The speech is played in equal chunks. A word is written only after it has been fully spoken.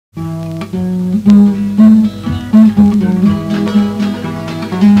From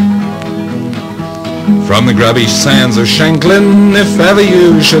the grubby sands of Shanklin, if ever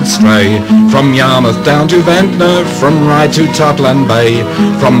you should stray, from Yarmouth down to Ventnor, from Rye to Totland Bay,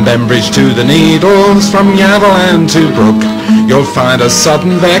 from Bembridge to the Needles, from Yaverland to Brook, you'll find a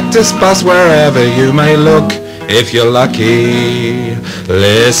Southern Vectis bus wherever you may look. If you're lucky,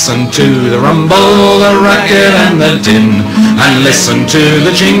 listen to the rumble, the racket and the din, and listen to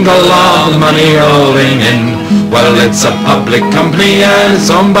the jingle of the money rolling in. Well, it's a public company and it's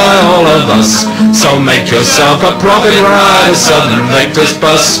owned by all of us, so make yourself a profit, ride a Southern Vectis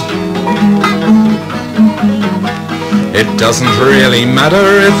bus. It doesn't really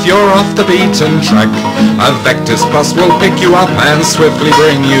matter if you're off the beaten track, a Vectis bus will pick you up and swiftly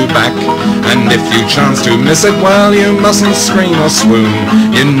bring you back. And if you chance to miss it, well, you mustn't scream or swoon,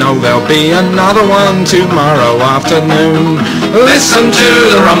 you know there'll be another one tomorrow afternoon. Listen to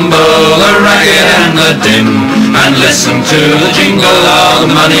the rumble, the racket and the din, and listen to the jingle of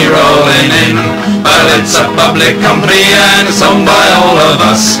the money rolling in. Well, it's a public company and it's owned by all of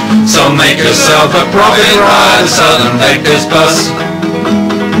us, so make yourself a profit, ride a Southern Vectis bus.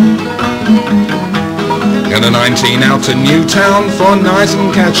 Get a 19 out to Newtown for night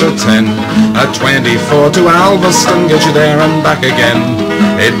and catch a 10, a 24 to Alveston, get you there and back again.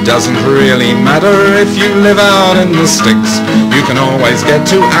 It doesn't really matter if you live out in the sticks, you can always get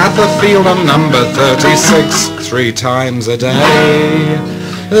to Atherfield on number 36 3 times a day.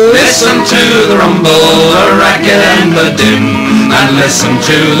 Listen to the rumble, the racket and the din, and listen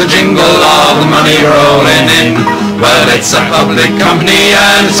to the jingle of the money rolling in. Well, it's a public company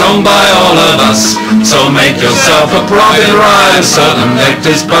and it's owned by all of us, so make yourself a profit, ride a Southern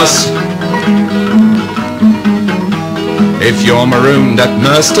Vectis bus. If you're marooned at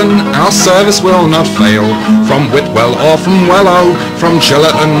Merston, our service will not fail, from Whitwell or from Wellow, from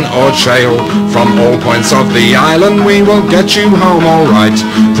Chillerton or Chale, from all points of the island we will get you home all right,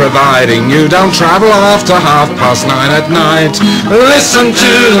 providing you don't travel after 9:30 at night. Listen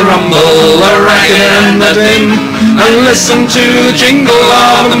to the rumble, the racket and the din, and listen to the jingle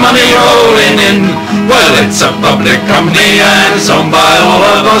of the money rolling in. Well, it's a public company and it's owned by all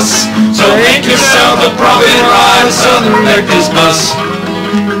of us, so make yourself a profit, ride a Southern Vectis bus.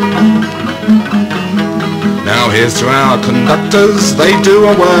 Now here's to our conductors, they do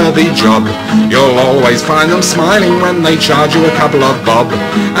a worthy job. You'll always find them smiling when they charge you a couple of bob.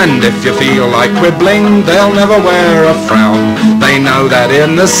 And if you feel like quibbling, they'll never wear a frown. They know that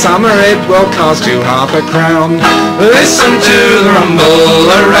in the summer it will cost you half a crown. Listen to the rumble,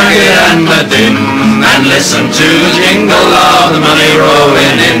 the racket and the din, and listen to the jingle of the money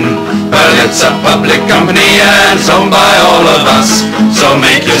rolling in. Well, it's a public company and it's owned by all of us, so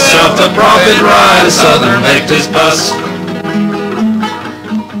make yourself a profit, ride a Southern Vectis bus.